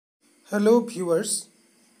Hello viewers,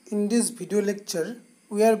 in this video lecture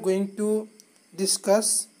we are going to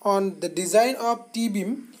discuss on the design of Tee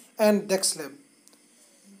Beam and Deck Slab.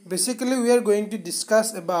 Basically we are going to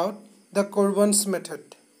discuss about the Corbon's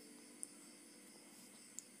method.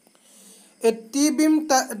 A Tee Beam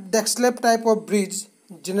Deck Slab type of bridge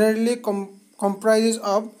generally comprises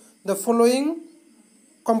of the following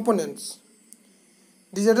components.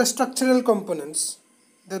 These are the structural components: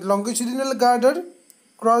 the longitudinal girder,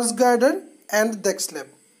 cross girder and deck slab.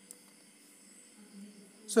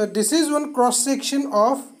 So this is one cross section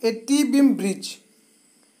of a Tee beam bridge.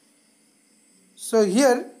 So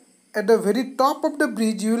here at the very top of the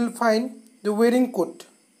bridge you will find the wearing coat.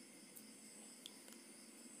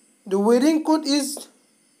 The wearing coat is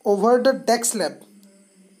over the deck slab.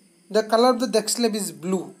 The color of the deck slab is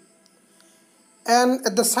blue, and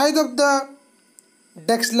at the side of the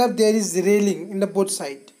deck slab there is railing in the both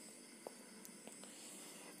sides.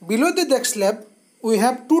 Below the deck slab we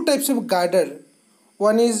have two types of girder.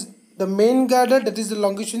 One is the main girder, that is the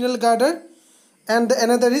longitudinal girder, and the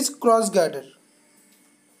another is cross girder.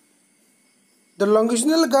 The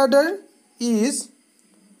longitudinal girder is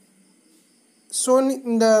shown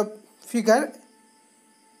in the figure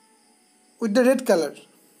with the red color.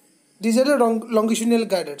 These are the longitudinal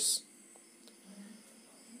girders.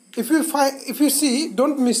 If you see,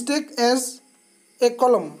 don't mistake as a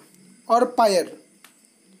column or pier.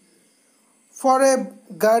 For a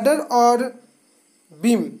girder or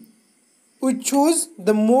beam, we choose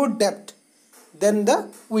the more depth than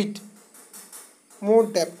the width. More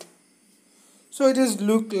depth. So it is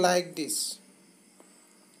look like this.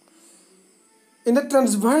 In the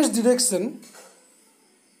transverse direction,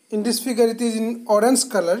 in this figure it is in orange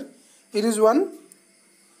color, it is one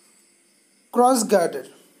cross girder.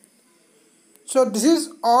 So this is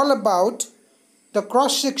all about the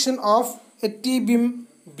cross section of a Tee beam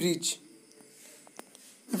bridge.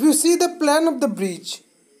 If you see the plan of the bridge,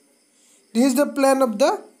 this is the plan of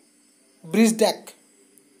the bridge deck.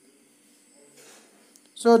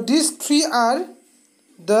 So these three are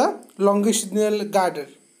the longitudinal girder,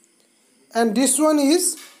 and this one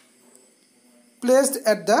is placed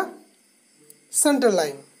at the center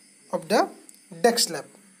line of the deck slab.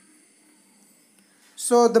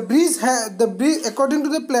 So the bridge according to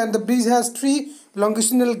the plan, the bridge has three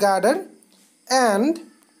longitudinal girder and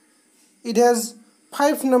it has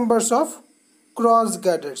 5 numbers of cross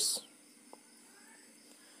girders,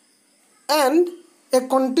 and a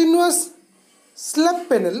continuous slab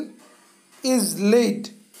panel is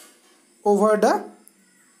laid over the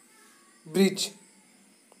bridge,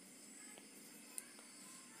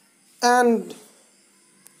 and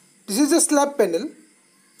this is the slab panel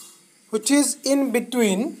which is in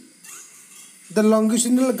between the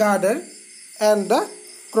longitudinal girder and the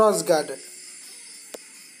cross girder.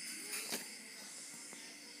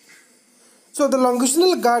 So the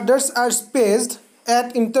longitudinal girders are spaced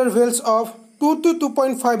at intervals of 2 to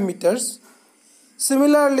 2.5 meters.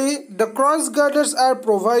 Similarly, the cross girders are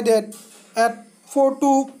provided at 4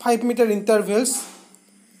 to 5 meter intervals.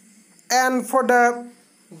 And for the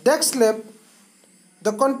deck slab,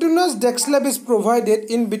 the continuous deck slab is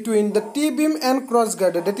provided in between the Tee beam and cross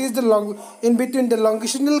girder. That is in between the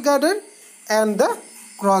longitudinal girder and the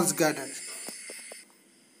cross girder.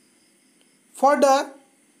 For the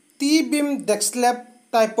Tee beam deck slab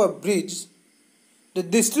type of bridge, the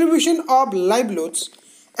distribution of live loads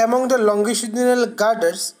among the longitudinal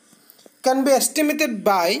girders can be estimated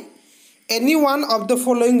by any one of the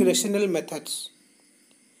following rational methods.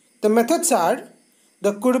 The methods are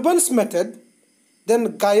the Courbon's method,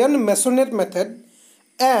 then Guyon-Maisonnet method,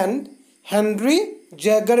 and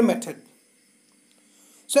Henry-Jaeger method.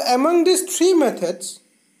 So among these three methods,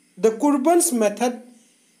 the Courbon's method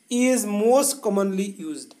is most commonly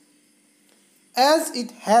used, as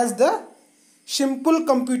it has the simple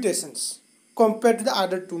computations compared to the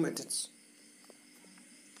other two methods.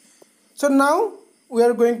 So now we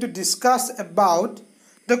are going to discuss about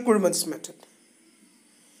the Courbon's method.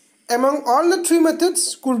 Among all the three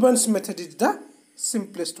methods, Courbon's method is the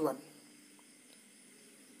simplest one.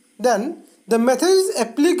 Then the method is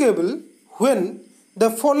applicable when the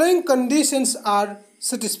following conditions are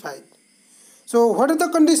satisfied. So what are the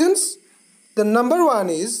conditions? The number one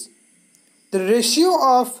is the ratio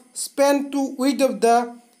of span to width of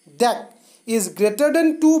the deck is greater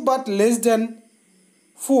than 2 but less than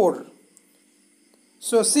 4.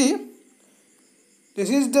 So see, this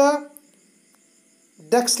is the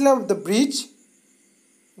deck slab of the bridge.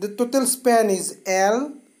 The total span is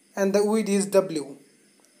L and the width is W.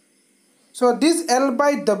 So this L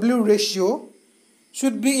by W ratio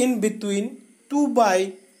should be in between 2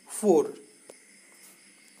 by 4.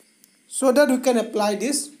 so that we can apply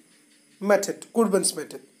this method, Courbon's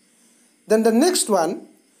method. Then the next one,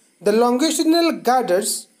 the longitudinal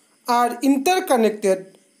girders are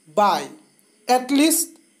interconnected by at least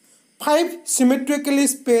 5 symmetrically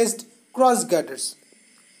spaced cross girders.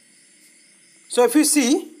 So if you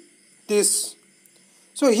see this,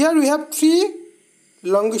 so here we have 3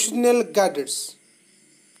 longitudinal girders,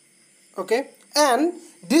 okay, and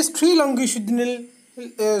these 3 longitudinal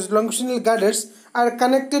girders are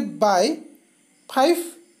connected by 5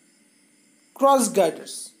 cross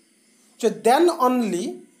girders. So then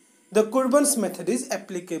only the Courbon's method is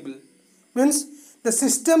applicable. Means the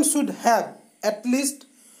system should have at least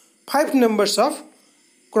 5 numbers of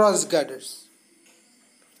cross girders.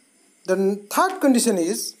 The third condition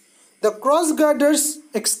is the cross girders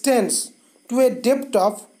extends to a depth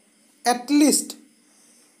of at least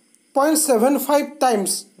 0.75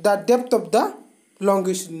 times the depth of the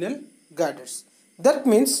longitudinal girders. That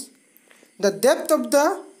means the depth of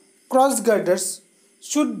the cross girders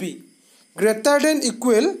should be greater than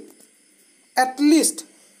equal at least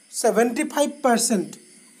 75%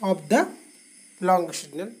 of the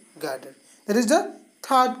longitudinal girder. That is the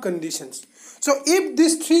third condition. So if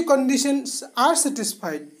these 3 conditions are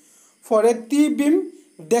satisfied for a Tee Beam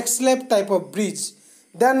Deck Slab type of bridge,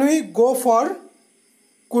 then we go for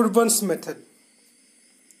Courbon's method.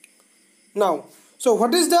 Now, so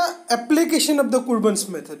what is the application of the Courbon's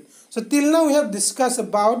method? So till now we have discussed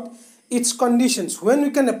about its conditions, when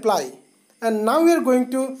we can apply, and now we are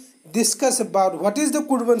going to discuss about what is the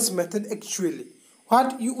Courbon's method actually,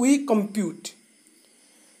 what we compute.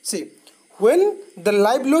 See, when the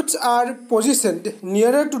live loads are positioned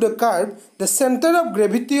nearer to the curve, the center of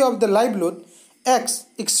gravity of the live load acts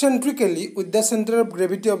eccentrically with the center of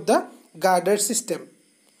gravity of the girder system.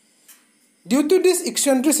 Due to this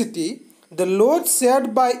eccentricity, the load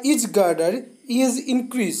shared by each girder is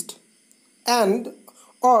increased and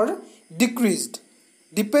or decreased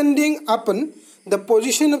depending upon the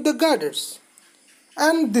position of the girders,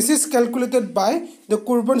 and this is calculated by the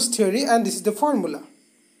Corbon's theory, and this is the formula.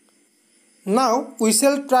 Now we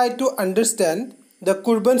shall try to understand the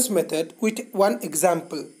Corbon's method with one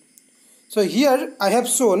example. So here I have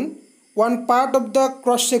shown one part of the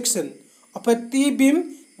cross section of a Tee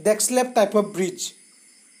Beam Deck Slab type of bridge.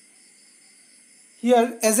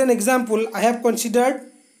 Here as an example I have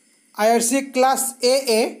considered IRC class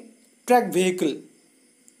AA track vehicle.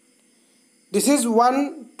 This is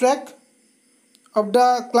one track of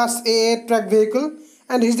the class AA track vehicle,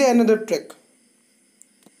 and this is another track.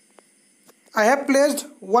 I have placed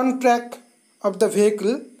one track of the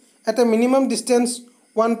vehicle at a minimum distance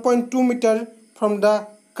 1.2 meter from the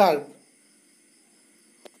curb,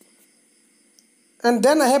 and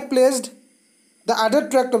then I have placed the other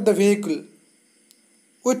track of the vehicle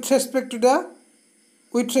with respect to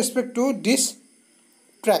this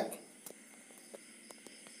track.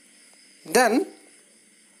 Then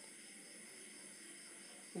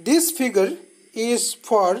this figure is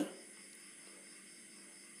for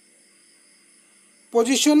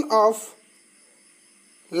position of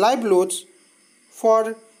live loads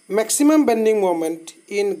for maximum bending moment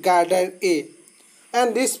in girder A,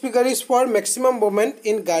 and this figure is for maximum moment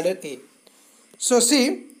in girder A. So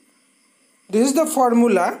see, this is the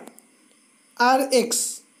formula.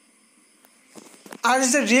 Rx, R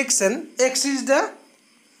is the reaction, X is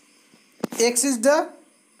the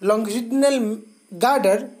longitudinal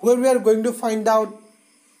girder where we are going to find out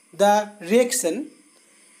the reaction.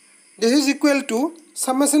 This is equal to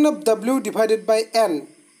summation of W divided by N.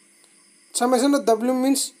 Summation of W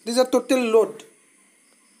means this is a total load.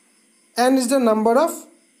 N is the number of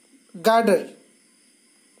girder.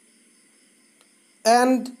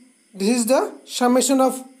 And this is the summation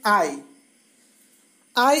of I.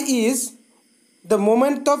 I is the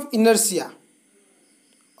moment of inertia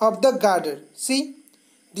of the girder. See,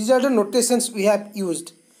 these are the notations we have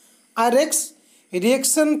used. Rx,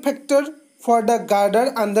 reaction factor for the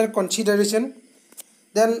girder under consideration.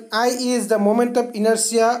 Then I is the moment of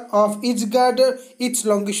inertia of each girder, each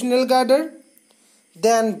longitudinal girder.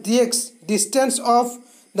 Then dx, distance of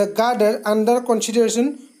the girder under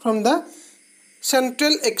consideration from the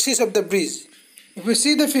central axis of the bridge. If we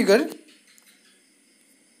see the figure,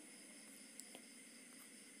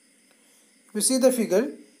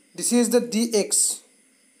 this is the dx,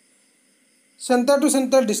 center to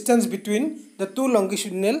center distance between the two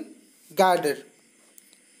longitudinal girder.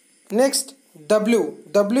 Next, W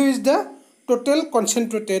is the total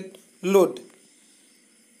concentrated load.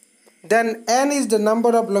 Then N is the number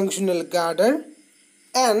of longitudinal girder,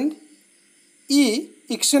 and E,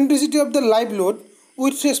 eccentricity of the live load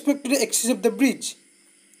with respect to the axis of the bridge.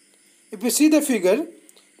 If you see the figure,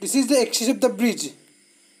 this is the axis of the bridge,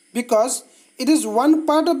 because it is one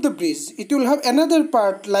part of the bridge. It will have another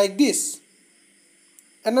part like this,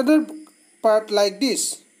 another part like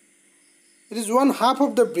this. It is one half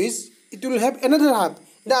of the bridge. It will have another half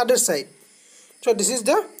the other side. So this is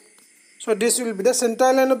the, so this will be the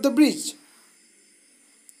center line of the bridge,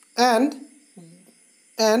 and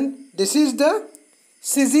this is the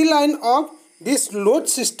CG line of this load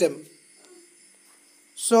system.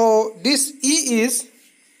 So this E is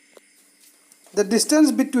the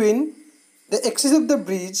distance between the axis of the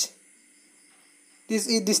bridge. This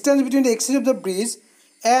is distance between the axis of the bridge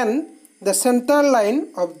and the center line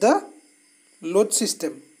of the load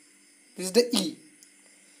system. This is the E.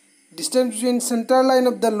 Distance between center line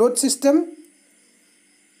of the load system,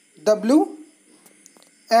 W,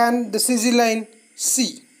 and the CG line,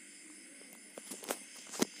 C.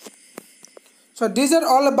 So these are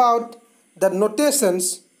all about the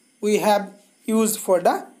notations we have used for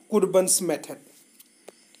the Courbon's method.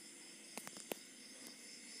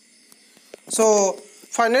 So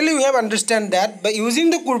finally we have understand that by using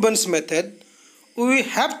the Courbon's method, we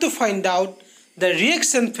have to find out the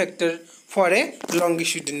reaction factor for a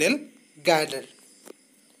longitudinal girder.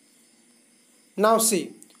 Now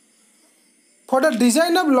see, for the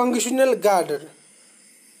design of longitudinal girder,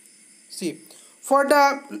 for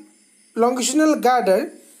the longitudinal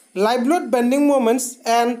girder, live load bending moments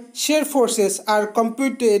and shear forces are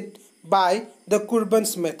computed by the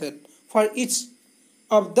Courbon's method for each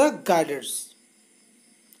of the girders.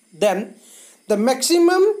 Then the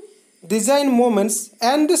maximum design moments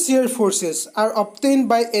and the shear forces are obtained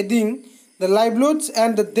by adding the live loads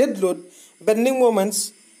and the dead load bending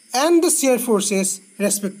moments and the shear forces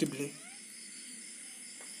respectively.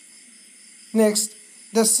 Next,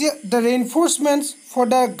 the reinforcements for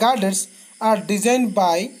the girders are designed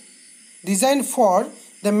for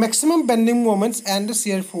the maximum bending moments and the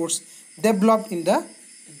shear force developed in the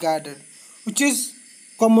girder, which is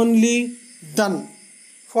commonly done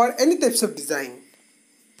for any types of design.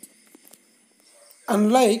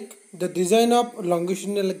 Unlike the design of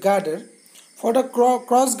longitudinal girder, for the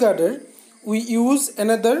cross girder we use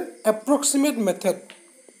another approximate method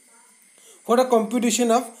for the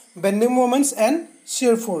computation of bending moments and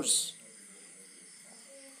shear force.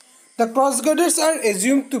 The cross girders are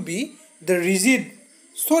assumed to be the rigid,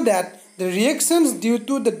 so that the reactions due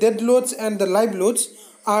to the dead loads and the live loads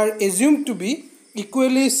are assumed to be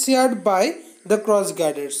equally shared by the cross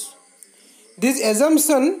girders. This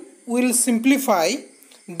assumption will simplify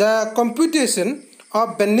the computation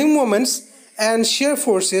of bending moments and shear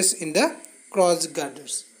forces in the cross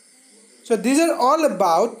girders. So these are all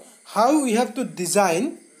about how we have to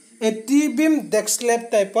design a Tee Beam Deck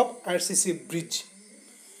Slab type of RCC bridge.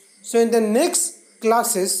 So in the next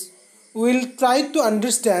classes, we will try to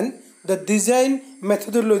understand the design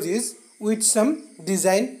methodologies with some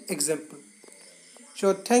design example.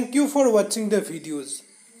 So thank you for watching the videos.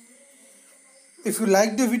 If you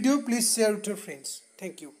like the video, please share with your friends.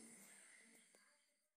 Thank you.